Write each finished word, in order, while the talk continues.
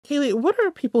Caleigh, what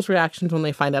are people's reactions when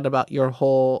they find out about your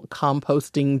whole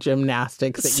composting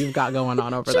gymnastics that you've got going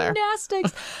on over there?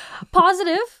 Gymnastics.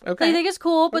 Positive. Okay. They think it's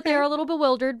cool, but they're a little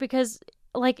bewildered because,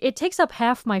 like, it takes up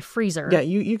half my freezer. Yeah,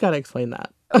 you got to explain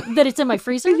that. That it's in my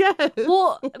freezer? Yes.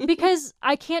 Well, because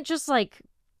I can't just, like,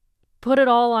 put it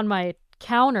all on my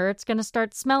counter. It's going to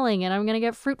start smelling, and I'm going to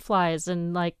get fruit flies,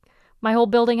 and, like, my whole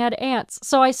building had ants.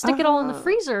 So I stick it all in the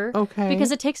freezer. Okay.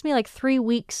 Because it takes me, like, 3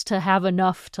 weeks to have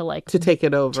enough to, like... To take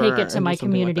it over. Take it to my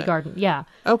community garden. Yeah.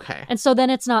 Okay. And so then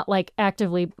it's not, like,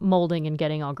 actively molding and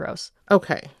getting all gross.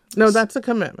 Okay. No, that's a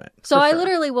commitment. So I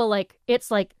literally will, like, it's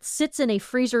like sits in a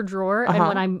freezer drawer.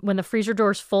 And when the freezer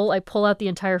drawer's full, I pull out the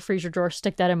entire freezer drawer,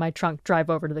 stick that in my trunk, drive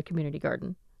over to the community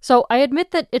garden. So I admit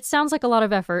that it sounds like a lot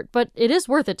of effort, but it is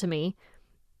worth it to me.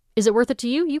 Is it worth it to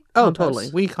you? You compost. Oh,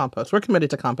 totally. We compost. We're committed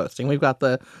to composting. We've got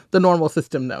the normal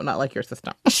system, though, not like your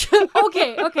system.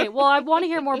 Okay. Well, I want to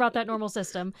hear more about that normal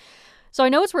system. So I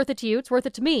know it's worth it to you. It's worth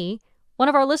it to me. One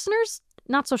of our listeners,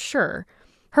 not so sure.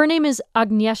 Her name is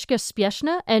Agnieszka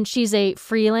Spieszna, and she's a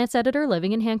freelance editor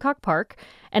living in Hancock Park.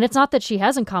 And it's not that she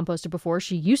hasn't composted before.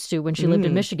 She used to when she lived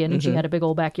in Michigan, and she had a big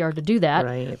old backyard to do that.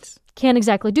 Right. Can't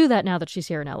exactly do that now that she's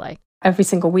here in LA. Every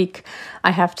single week,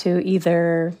 I have to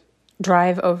either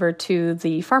drive over to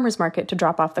the farmer's market to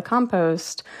drop off the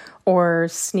compost or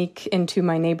sneak into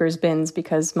my neighbor's bins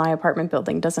because my apartment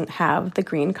building doesn't have the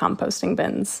green composting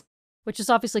bins. Which is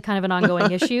obviously kind of an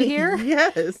ongoing issue here.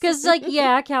 Yes. Because, like,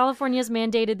 yeah, California's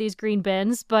mandated these green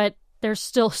bins, but there's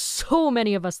still so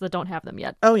many of us that don't have them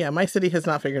yet. Oh, yeah. My city has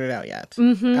not figured it out yet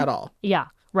at all. Yeah,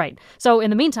 right. So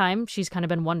in the meantime, she's kind of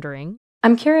been wondering.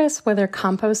 I'm curious whether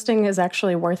composting is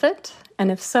actually worth it.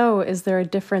 And if so, is there a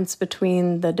difference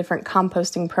between the different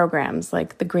composting programs,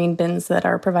 like the green bins that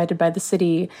are provided by the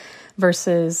city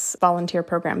versus volunteer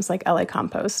programs like LA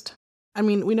Compost? I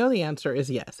mean, we know the answer is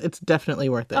yes. It's definitely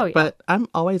worth it. Oh, yeah. But I'm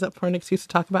always up for an excuse to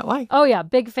talk about why. Oh, yeah,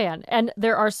 big fan. And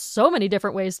there are so many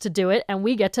different ways to do it, and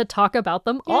we get to talk about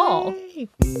them all. Yay.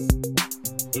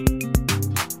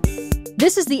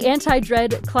 This is the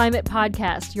Anti-Dread Climate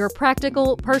Podcast, your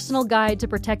practical, personal guide to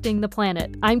protecting the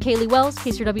planet. I'm Caleigh Wells,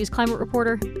 KCRW's climate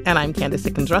reporter. And I'm Candice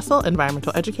Dickens-Russell,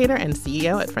 environmental educator and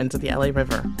CEO at Friends of the LA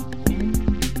River.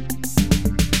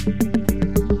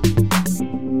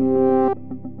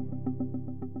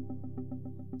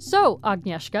 So,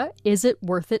 Agnieszka, is it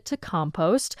worth it to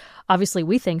compost? Obviously,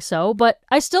 we think so, but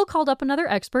I still called up another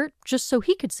expert just so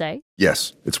he could say.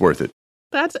 Yes, it's worth it.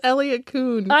 That's Elliot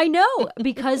Kuhn. I know,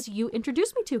 because you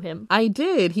introduced me to him. I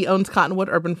did. He owns Cottonwood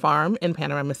Urban Farm in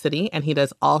Panorama City, and he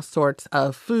does all sorts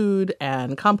of food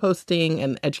and composting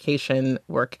and education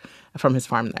work from his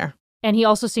farm there. And he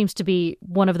also seems to be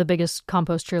one of the biggest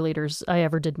compost cheerleaders I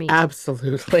ever did meet.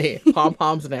 Absolutely.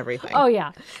 Pom-poms and everything. Oh,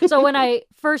 yeah. So when I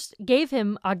first gave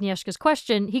him Agnieszka's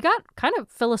question, he got kind of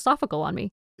philosophical on me.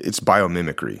 It's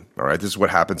biomimicry, all right? This is what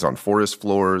happens on forest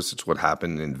floors. It's what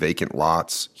happened in vacant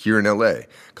lots here in LA.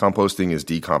 Composting is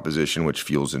decomposition, which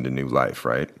fuels into new life,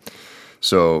 right?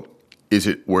 So is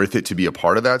it worth it to be a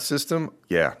part of that system?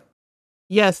 Yeah.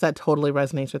 Yes, that totally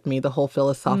resonates with me. The whole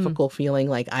philosophical feeling,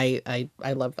 like I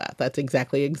love that. That's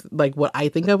exactly like what I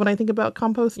think of when I think about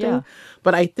composting. Yeah.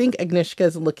 But I think Agnieszka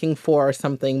is looking for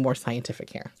something more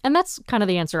scientific here. And that's kind of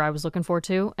the answer I was looking for,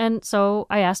 too. And so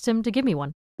I asked him to give me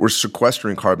one. We're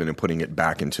sequestering carbon and putting it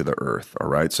back into the earth, all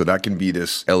right? So that can be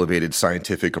this elevated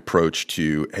scientific approach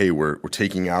to, hey, we're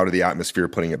taking out of the atmosphere,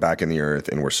 putting it back in the earth,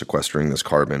 and we're sequestering this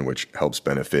carbon, which helps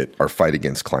benefit our fight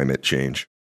against climate change.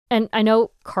 And I know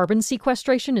carbon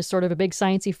sequestration is sort of a big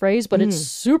sciencey phrase, but it's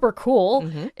super cool.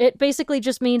 It basically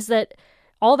just means that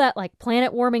all that like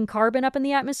planet warming carbon up in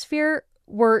the atmosphere,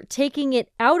 we're taking it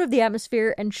out of the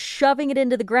atmosphere and shoving it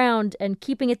into the ground and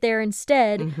keeping it there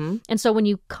instead. And so when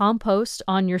you compost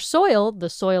on your soil, the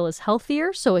soil is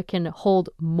healthier, so it can hold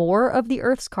more of the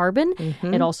Earth's carbon.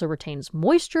 It also retains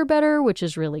moisture better, which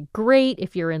is really great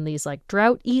if you're in these like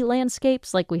drought-y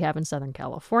landscapes like we have in Southern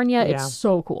California. It's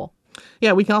so cool.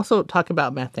 Yeah, we can also talk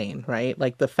about methane, right?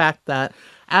 Like the fact that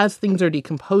as things are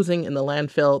decomposing in the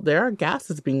landfill, there are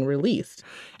gases being released.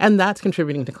 And that's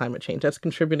contributing to climate change. That's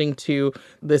contributing to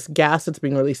this gas that's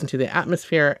being released into the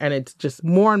atmosphere. And it's just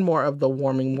more and more of the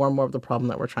warming, more and more of the problem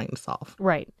that we're trying to solve.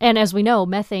 Right. And as we know,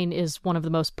 methane is one of the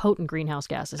most potent greenhouse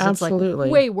gases. Absolutely. It's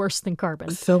like way worse than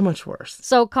carbon. So much worse.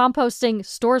 So composting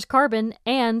stores carbon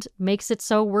and makes it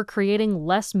so we're creating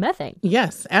less methane.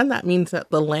 Yes. And that means that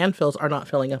the landfills are not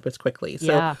filling up as quickly.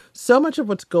 So much of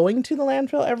what's going to the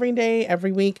landfill every day,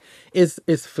 every week is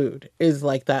food, is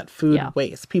like that food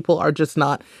waste. People are just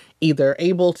not either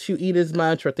able to eat as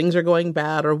much or things are going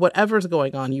bad or whatever's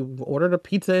going on. You ordered a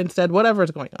pizza instead,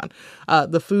 whatever's going on.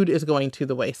 The food is going to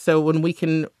the waste. So when we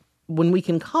can when we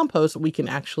can compost, we can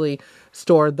actually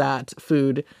store that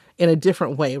food in a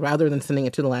different way rather than sending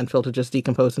it to the landfill to just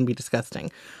decompose and be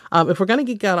disgusting. If we're going to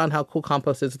geek out on how cool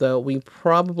compost is, though, we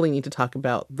probably need to talk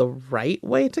about the right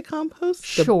way to compost,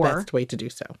 Sure. the best way to do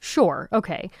so. Sure.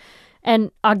 Okay. And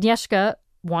Agnieszka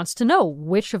wants to know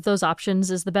which of those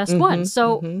options is the best one.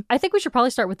 So I think we should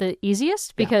probably start with the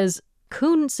easiest because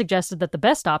Kuhn suggested that the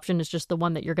best option is just the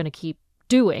one that you're going to keep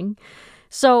doing.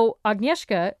 So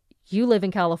Agnieszka, you live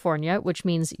in California, which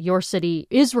means your city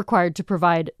is required to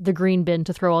provide the green bin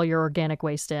to throw all your organic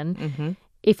waste in.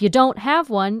 If you don't have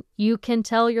one, you can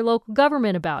tell your local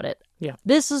government about it. Yeah.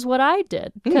 This is what I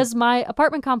did because my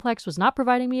apartment complex was not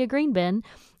providing me a green bin.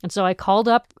 And so I called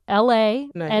up LA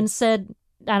and said,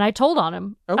 and I told on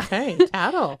him. Okay,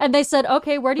 tattle. And they said,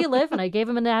 okay, where do you live? And I gave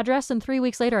him an address. And 3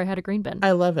 weeks later, I had a green bin.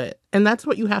 I love it. And that's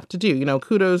what you have to do. You know,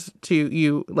 kudos to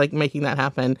you, like, making that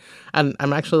happen. And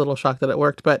I'm actually a little shocked that it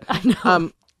worked. But I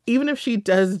know. Even if she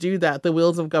does do that, the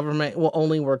wheels of government will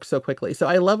only work so quickly. So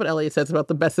I love what Elliot says about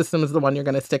the best system is the one you're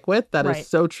going to stick with. That is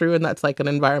so true. And that's like an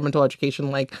environmental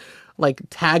education, like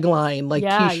tagline, like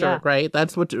T-shirt, right?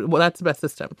 That's that's the best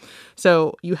system.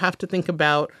 So you have to think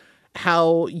about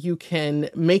how you can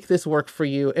make this work for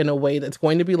you in a way that's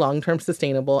going to be long-term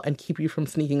sustainable and keep you from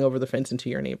sneaking over the fence into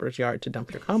your neighbor's yard to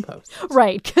dump your compost.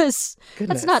 Right, because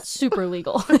that's not super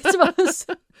legal, I suppose.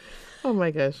 Oh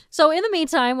my gosh. So in the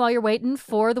meantime, while you're waiting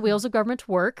for the wheels of government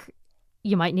to work,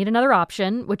 you might need another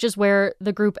option, which is where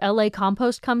the group LA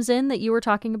Compost comes in that you were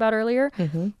talking about earlier.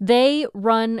 They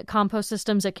run compost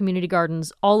systems at community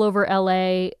gardens all over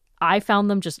LA. I found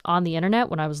them just on the internet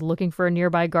when I was looking for a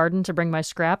nearby garden to bring my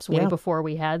scraps way before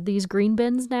we had these green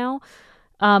bins now.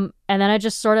 And then I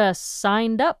just sort of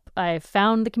signed up. I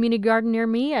found the community garden near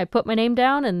me. I put my name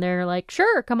down and they're like,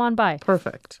 sure, come on by.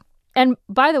 Perfect. And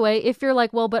by the way, if you're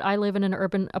like, well, but I live in an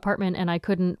urban apartment and I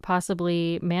couldn't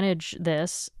possibly manage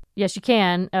this. Yes, you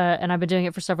can. And I've been doing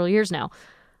it for several years now.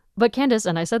 But Candice,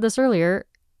 and I said this earlier,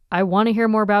 I want to hear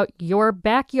more about your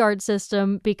backyard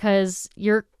system because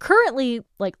you're currently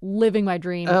like living my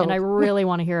dream. And I really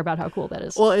want to hear about how cool that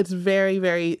is. Well, it's very,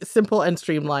 very simple and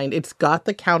streamlined. It's got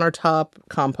the countertop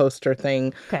composter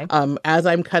thing. Okay. As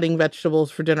I'm cutting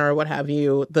vegetables for dinner or what have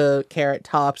you, the carrot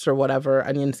tops or whatever,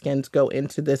 onion skins go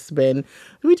into this bin.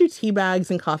 We do tea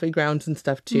bags and coffee grounds and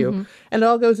stuff too. And it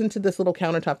all goes into this little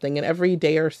countertop thing. And every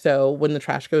day or so when the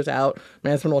trash goes out,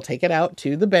 my husband will take it out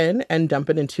to the bin and dump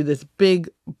it into this big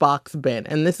box bin.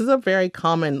 And this is a very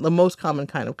common, the most common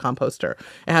kind of composter.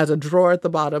 It has a drawer at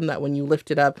the bottom that when you lift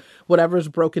it up, whatever's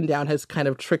broken down has kind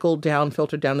of trickled down,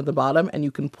 filtered down to the bottom, and you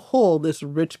can pull this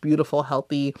rich, beautiful,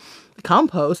 healthy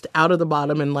compost out of the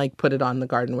bottom and like put it on the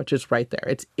garden, which is right there.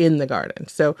 It's in the garden.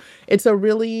 So it's a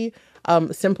really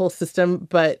simple system,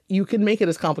 but you can make it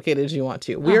as complicated as you want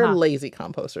to. We're lazy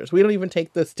composters. We don't even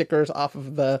take the stickers off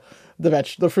of the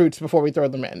fruits before we throw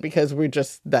them in because we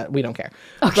don't care.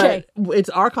 Okay. But it's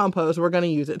our compost. We're going to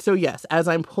use it. So yes, as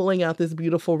I'm pulling out this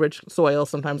beautiful, rich soil,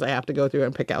 sometimes I have to go through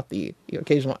and pick out the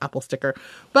occasional apple sticker.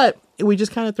 But we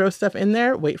just kind of throw stuff in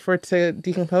there, wait for it to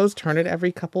decompose, turn it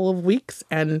every couple of weeks,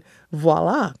 and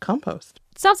voila, compost.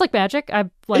 Sounds like magic.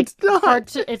 It's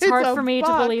not. It's hard for me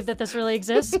to believe that this really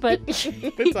exists, but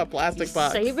it's a plastic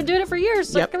box. Say you've been doing it for years.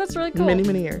 So that's really cool. Many,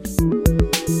 many years.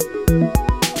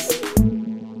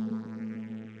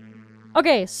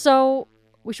 Okay, so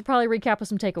we should probably recap with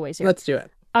some takeaways here. Let's do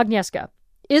it. Agnieszka,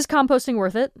 is composting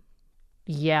worth it?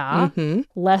 Yeah.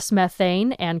 Less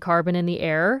methane and carbon in the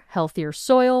air, healthier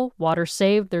soil, water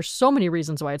saved. There's so many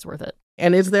reasons why it's worth it.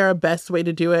 And is there a best way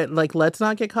to do it? Like, let's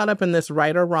not get caught up in this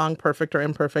right or wrong, perfect or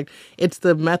imperfect. It's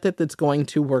the method that's going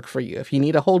to work for you. If you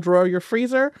need a whole drawer of your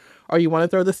freezer or you want to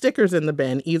throw the stickers in the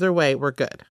bin, either way, we're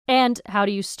good. And how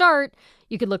do you start?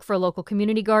 You could look for a local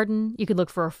community garden. You could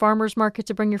look for a farmer's market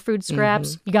to bring your food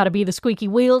scraps. You got to be the squeaky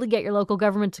wheel to get your local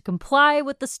government to comply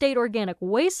with the state organic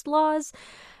waste laws.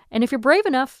 And if you're brave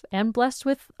enough and blessed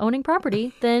with owning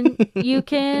property, then you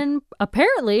can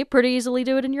apparently pretty easily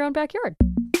do it in your own backyard.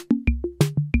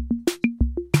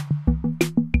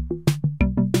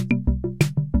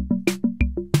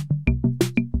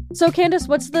 So, Candice,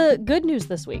 what's the good news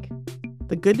this week?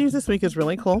 The good news this week is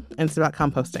really cool, and it's about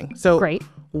composting. So, great.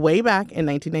 Way back in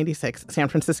 1996, San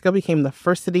Francisco became the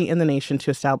first city in the nation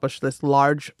to establish this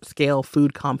large-scale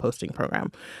food composting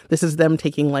program. This is them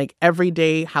taking, like,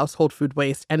 everyday household food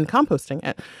waste and composting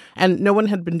it. And no one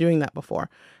had been doing that before.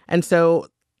 And so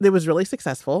it was really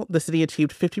successful. The city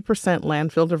achieved 50%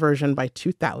 landfill diversion by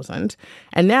 2000.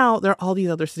 And now there are all these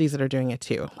other cities that are doing it,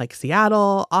 too, like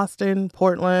Seattle, Austin,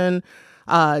 Portland,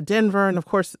 Denver, and of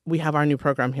course, we have our new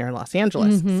program here in Los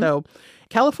Angeles. So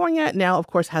California now, of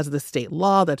course, has this state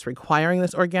law that's requiring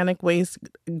this organic waste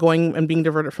going and being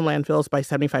diverted from landfills by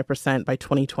 75% by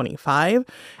 2025.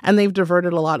 And they've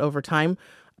diverted a lot over time.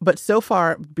 But so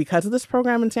far, because of this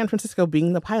program in San Francisco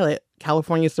being the pilot,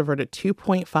 California's diverted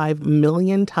 2.5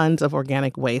 million tons of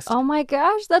organic waste. Oh my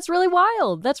gosh, that's really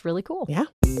wild. That's really cool. Yeah.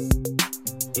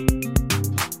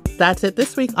 That's it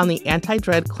this week on the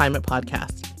Anti-Dread Climate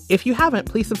Podcast. If you haven't,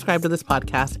 please subscribe to this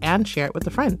podcast and share it with a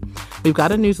friend. We've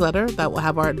got a newsletter that will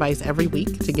have our advice every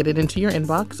week to get it into your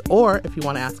inbox. Or if you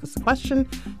want to ask us a question,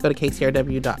 go to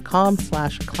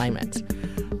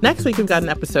kcrw.com/climate. Next week, we've got an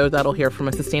episode that'll hear from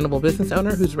a sustainable business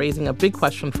owner who's raising a big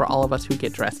question for all of us who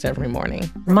get dressed every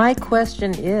morning. My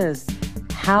question is,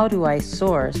 how do I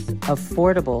source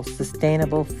affordable,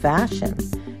 sustainable fashion?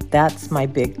 That's my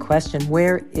big question.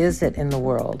 Where is it in the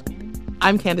world?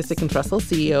 I'm Candice Dickens-Russell,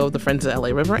 CEO of the Friends of LA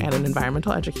River and an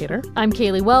environmental educator. I'm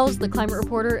Caleigh Wells, the climate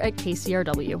reporter at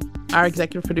KCRW. Our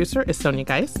executive producer is Sonia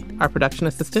Geis. Our production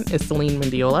assistant is Celine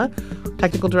Mendiola.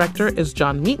 Technical director is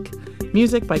John Meek.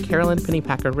 Music by Carolyn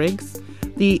Pennypacker-Riggs.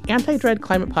 The Anti-Dread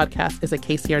Climate Podcast is a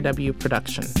KCRW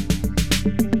production.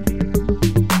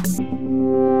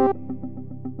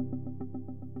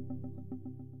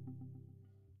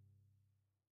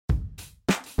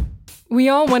 We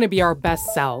all want to be our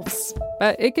best selves,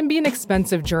 but it can be an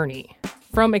expensive journey.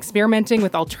 From experimenting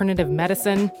with alternative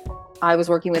medicine. I was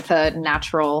working with a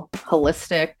natural,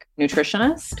 holistic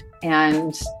nutritionist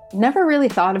and never really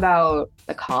thought about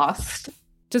the cost.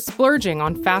 To splurging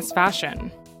on fast fashion.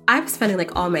 I was spending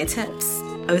all my tips.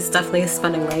 I was definitely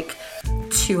spending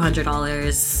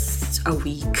 $200 a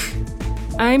week.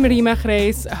 I'm Rima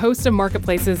Jerez, host of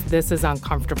Marketplace's This Is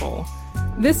Uncomfortable.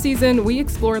 This season, we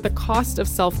explore the cost of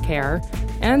self-care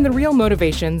and the real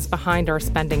motivations behind our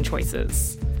spending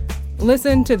choices.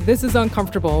 Listen to This Is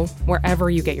Uncomfortable wherever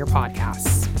you get your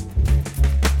podcasts.